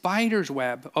a spider's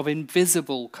web of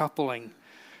invisible coupling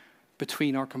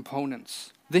between our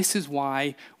components. This is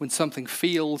why when something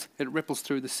fails, it ripples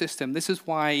through the system. This is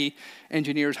why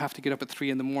engineers have to get up at 3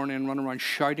 in the morning and run around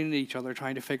shouting at each other,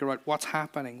 trying to figure out what's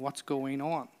happening, what's going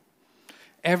on.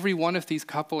 Every one of these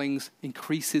couplings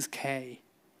increases K.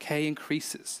 K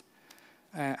increases,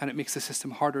 and it makes the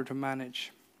system harder to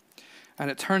manage.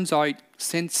 And it turns out,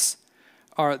 since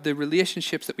the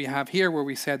relationships that we have here, where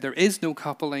we said there is no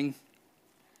coupling,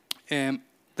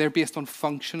 they're based on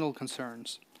functional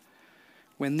concerns.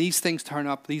 When these things turn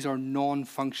up, these are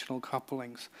non-functional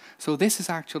couplings. So this is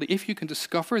actually, if you can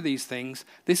discover these things,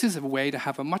 this is a way to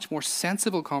have a much more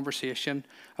sensible conversation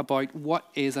about what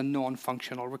is a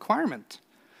non-functional requirement.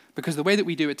 Because the way that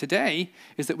we do it today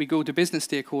is that we go to business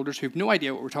stakeholders who have no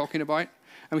idea what we're talking about,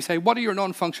 and we say, what are your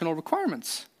non-functional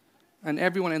requirements? And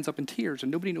everyone ends up in tears,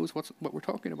 and nobody knows what we're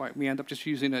talking about. We end up just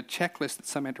using a checklist that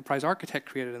some enterprise architect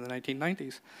created in the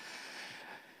 1990s.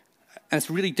 And it's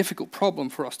a really difficult problem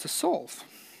for us to solve.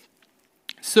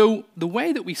 So the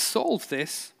way that we solve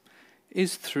this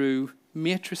is through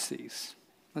matrices.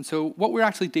 And so what we're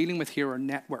actually dealing with here are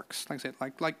networks, like I said,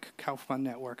 like Kaufman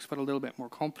networks, but a little bit more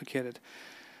complicated.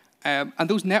 And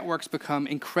those networks become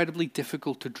incredibly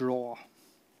difficult to draw,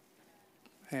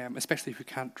 especially if you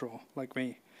can't draw, like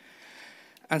me.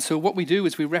 And so what we do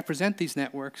is we represent these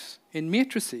networks in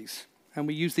matrices, and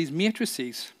we use these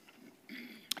matrices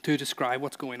to describe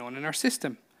what's going on in our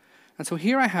system. And so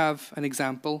here I have an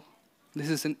example. This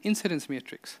is an incidence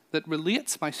matrix that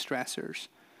relates my stressors,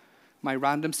 my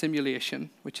random simulation,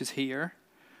 which is here,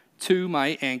 to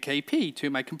my NKP, to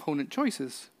my component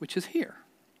choices, which is here.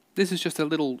 This is just a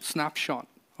little snapshot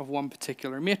of one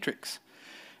particular matrix.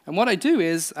 And what I do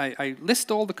is I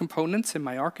list all the components in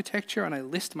my architecture, and I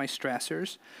list my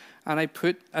stressors, and I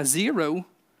put a 0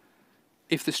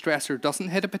 if the stressor doesn't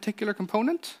hit a particular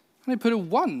component, and I put a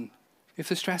 1 if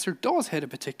the stressor does hit a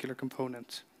particular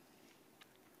component.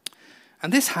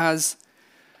 And this has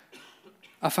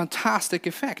a fantastic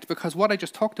effect, because what I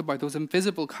just talked about, those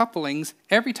invisible couplings,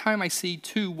 every time I see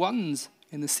 2 1s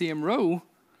in the same row,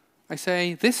 I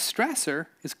say this stressor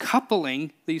is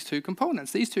coupling these 2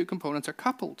 components. These 2 components are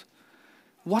coupled.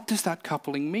 What does that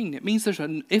coupling mean? It means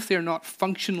if they're not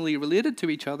functionally related to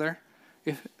each other,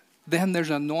 then there's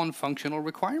a non-functional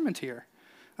requirement here.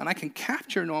 And I can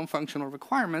capture non-functional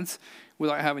requirements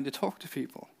without having to talk to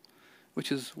people,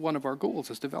 which is one of our goals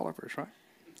as developers, right?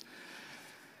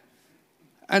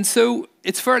 And so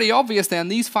it's fairly obvious then,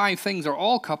 these 5 things are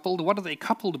all coupled. What are they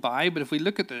coupled by? But if we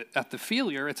look at the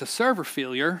failure, it's a server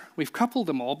failure. We've coupled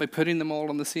them all by putting them all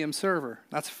on the same server.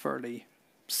 That's a fairly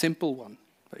simple one.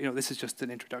 But this is just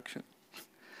an introduction.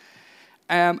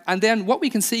 And then what we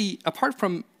can see, apart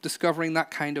from discovering that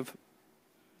kind of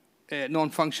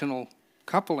non-functional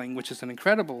coupling, which is an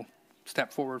incredible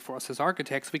step forward for us as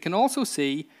architects, we can also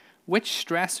see which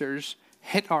stressors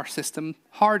hit our system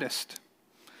hardest.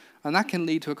 And that can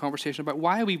lead to a conversation about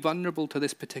why are we vulnerable to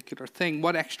this particular thing?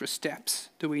 What extra steps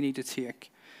do we need to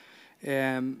take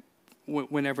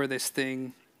whenever this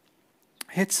thing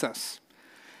hits us?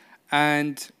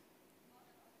 And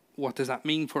what does that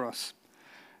mean for us?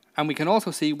 And we can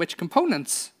also see which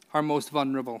components are most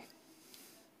vulnerable.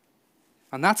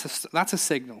 And that's a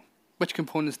signal. Which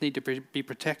components need to be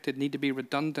protected, need to be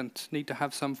redundant, need to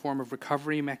have some form of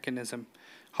recovery mechanism.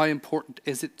 How important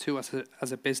is it to us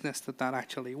as a business that that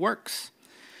actually works?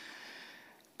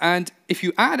 And if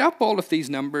you add up all of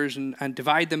these numbers and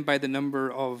divide them by the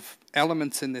number of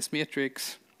elements in this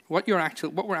matrix, what we're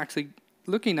actually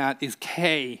looking at is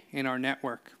K in our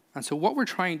network. And so what we're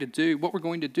going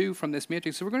to do from this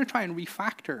matrix is we're going to try and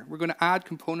refactor. We're going to add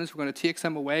components, we're going to take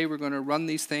some away, we're going to run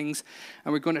these things,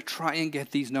 and we're going to try and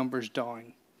get these numbers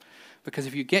down. Because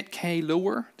if you get K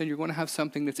lower, then you're going to have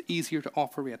something that's easier to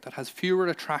operate, that has fewer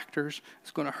attractors,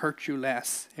 it's going to hurt you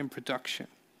less in production.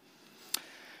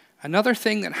 Another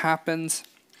thing that happens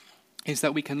is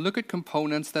that we can look at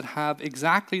components that have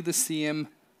exactly the same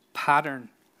pattern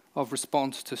of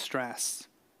response to stress.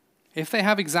 If they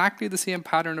have exactly the same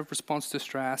pattern of response to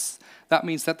stress, that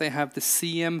means that they have the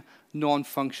same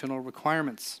non-functional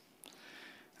requirements.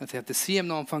 If they have the same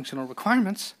non-functional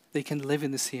requirements, they can live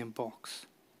in the same box.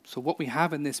 So what we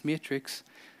have in this matrix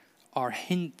are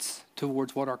hints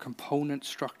towards what our component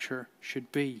structure should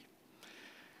be.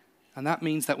 And that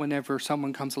means that whenever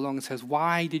someone comes along and says,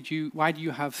 why do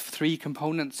you have 3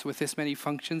 components with this many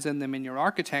functions in them in your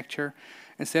architecture,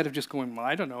 instead of just going, well,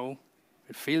 I don't know,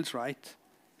 it feels right,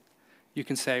 you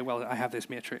can say, well, I have this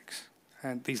matrix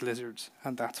and these lizards,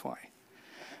 and that's why.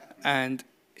 And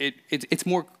it's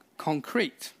more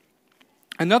concrete.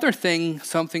 Another thing,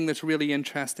 something that's really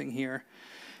interesting here,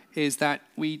 is that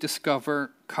we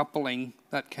discover coupling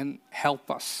that can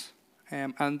help us.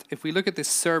 And if we look at this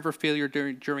server failure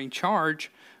during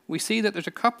charge, we see that there's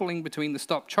a coupling between the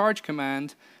stop charge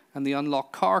command and the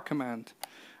unlock car command.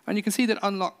 And you can see that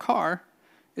unlock car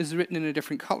is written in a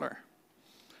different color.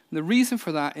 And the reason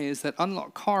for that is that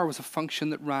unlock car was a function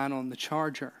that ran on the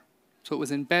charger. So it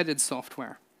was embedded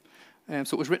software.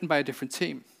 So it was written by a different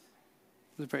team.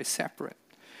 It was very separate.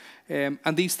 And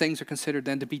these things are considered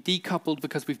then to be decoupled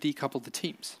because we've decoupled the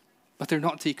teams. But they're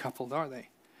not decoupled, are they?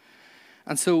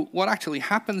 And so what actually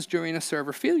happens during a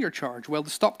server failure charge? Well,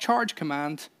 the stop charge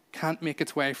command can't make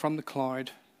its way from the cloud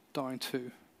down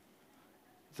to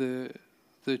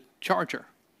the charger,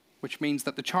 which means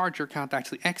that the charger can't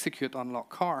actually execute unlock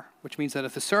car, which means that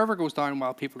if the server goes down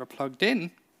while people are plugged in,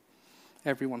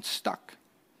 everyone's stuck.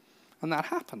 And that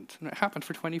happened. And it happened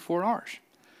for 24 hours.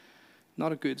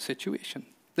 Not a good situation.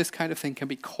 This kind of thing can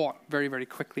be caught very, very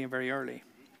quickly and very early.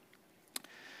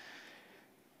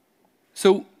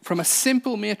 So from a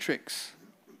simple matrix,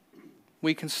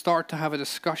 we can start to have a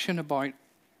discussion about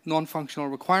non-functional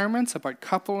requirements, about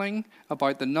coupling,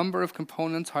 about the number of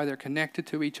components, how they're connected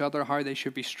to each other, how they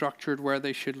should be structured, where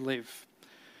they should live.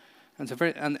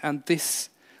 And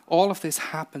all of this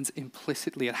happens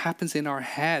implicitly. It happens in our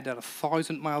head at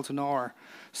 1,000 miles an hour.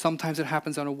 Sometimes it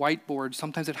happens on a whiteboard.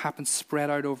 Sometimes it happens spread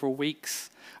out over weeks.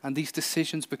 And these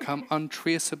decisions become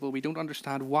untraceable. We don't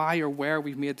understand why or where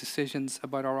we've made decisions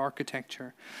about our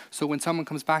architecture. So when someone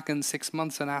comes back in 6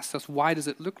 months and asks us, why does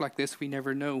it look like this, we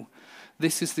never know.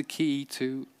 This is the key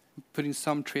to putting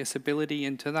some traceability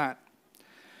into that.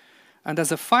 And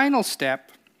as a final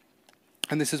step,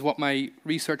 and this is what my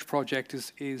research project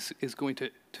is going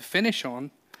to finish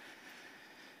on,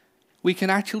 we can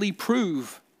actually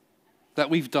prove that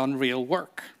we've done real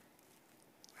work.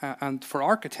 And for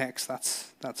architects,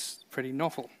 that's pretty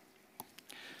novel.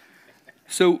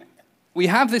 So we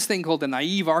have this thing called the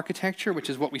naive architecture, which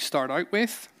is what we start out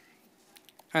with.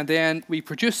 And then we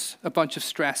produce a bunch of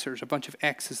stressors, a bunch of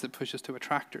X's that push us to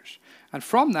attractors. And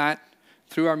from that,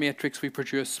 through our matrix, we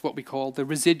produce what we call the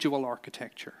residual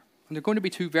architecture. And they're going to be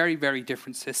 2 very, very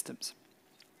different systems.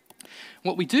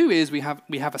 What we do is we have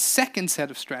a second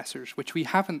set of stressors, which we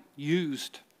haven't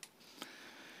used.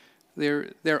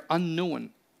 They're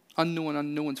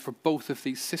unknowns for both of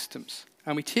these systems.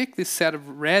 And we take this set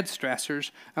of red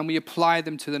stressors and we apply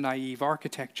them to the naive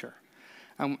architecture.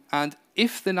 And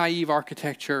if the naive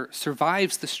architecture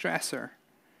survives the stressor,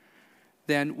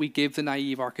 then we give the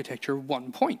naive architecture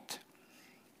 1 point.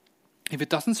 If it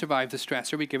doesn't survive the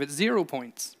stressor, we give it 0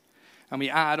 points. And we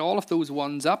add all of those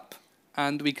ones up,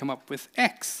 and we come up with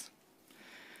X.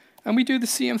 And we do the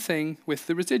same thing with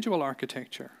the residual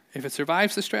architecture. If it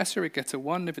survives the stressor, it gets a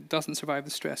 1. If it doesn't survive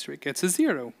the stressor, it gets a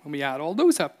 0. And we add all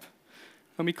those up,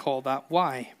 and we call that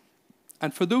Y.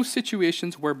 And for those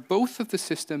situations where both of the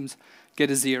systems get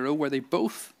a 0, where they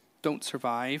both don't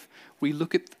survive, we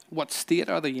look at what state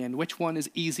are they in, which one is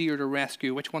easier to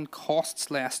rescue, which one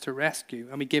costs less to rescue,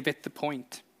 and we give it the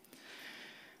point.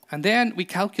 And then we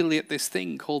calculate this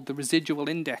thing called the residual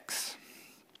index.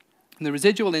 And the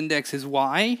residual index is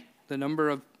Y, the number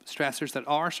of stressors that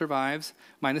R survives,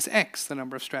 minus X, the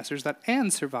number of stressors that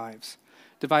N survives,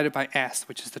 divided by S,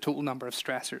 which is the total number of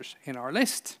stressors in our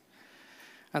list.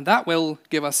 And that will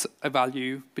give us a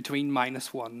value between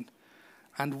 -1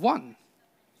 and 1.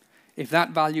 If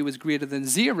that value is greater than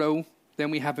 0,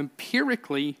 then we have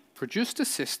empirically produced a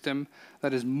system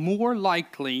that is more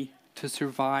likely to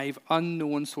survive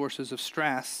unknown sources of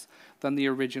stress than the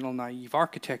original naive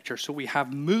architecture. So we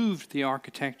have moved the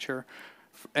architecture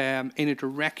in a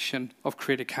direction of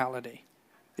criticality.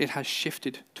 It has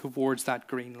shifted towards that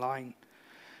green line.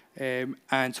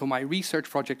 And so my research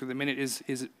project at the minute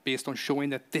is based on showing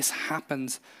that this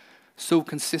happens so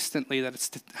consistently that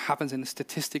it happens in a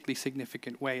statistically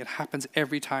significant way. It happens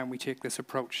every time we take this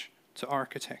approach to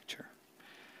architecture.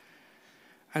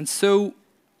 And so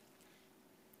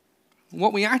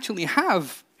what we actually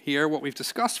have here, what we've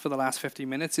discussed for the last 50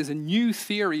 minutes, is a new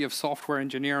theory of software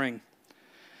engineering.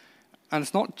 And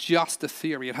it's not just a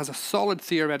theory, it has a solid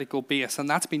theoretical base, and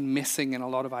that's been missing in a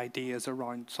lot of ideas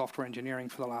around software engineering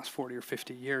for the last 40 or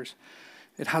 50 years.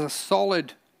 It has a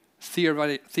solid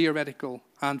theoretical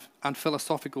and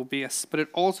philosophical base, but it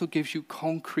also gives you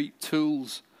concrete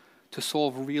tools to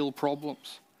solve real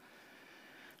problems.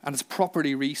 And it's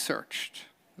properly researched,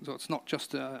 so it's not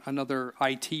just another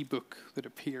IT book that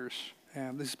appears.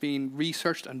 This has been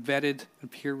researched and vetted and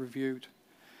peer-reviewed.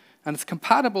 And it's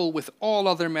compatible with all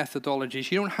other methodologies.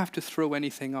 You don't have to throw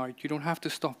anything out. You don't have to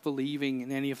stop believing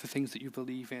in any of the things that you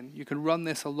believe in. You can run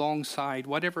this alongside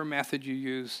whatever method you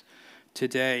use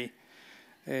today,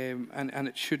 and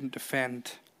it shouldn't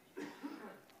offend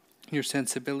your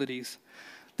sensibilities.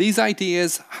 These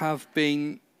ideas have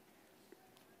been...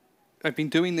 I've been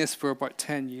doing this for about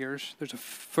 10 years. There's a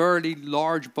fairly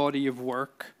large body of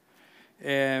work,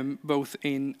 both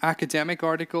in academic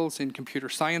articles, in computer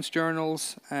science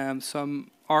journals,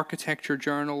 some architecture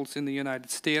journals in the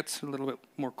United States, a little bit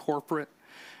more corporate,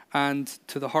 and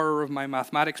to the horror of my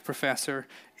mathematics professor,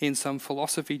 in some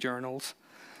philosophy journals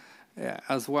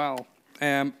as well.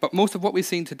 But most of what we've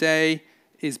seen today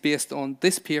is based on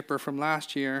this paper from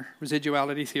last year,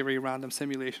 Residuality Theory, Random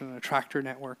Simulation and Attractor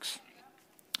Networks,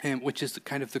 which is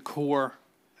kind of the core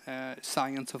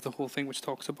science of the whole thing, which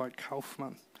talks about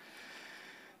Kaufman.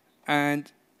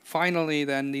 And finally,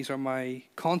 then, these are my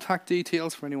contact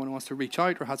details for anyone who wants to reach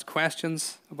out or has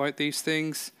questions about these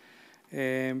things.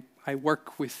 I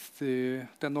work with the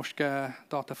Norske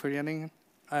Dataforeningen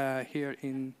here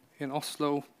in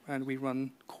Oslo, and we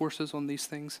run courses on these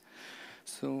things.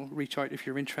 So reach out if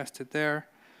you're interested there.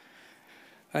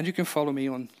 And you can follow me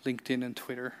on LinkedIn and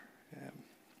Twitter.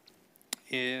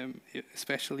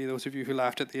 Especially those of you who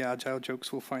laughed at the agile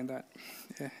jokes will find that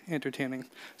entertaining.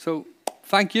 So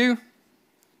thank you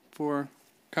for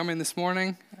coming this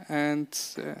morning, and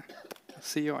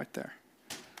see you out there.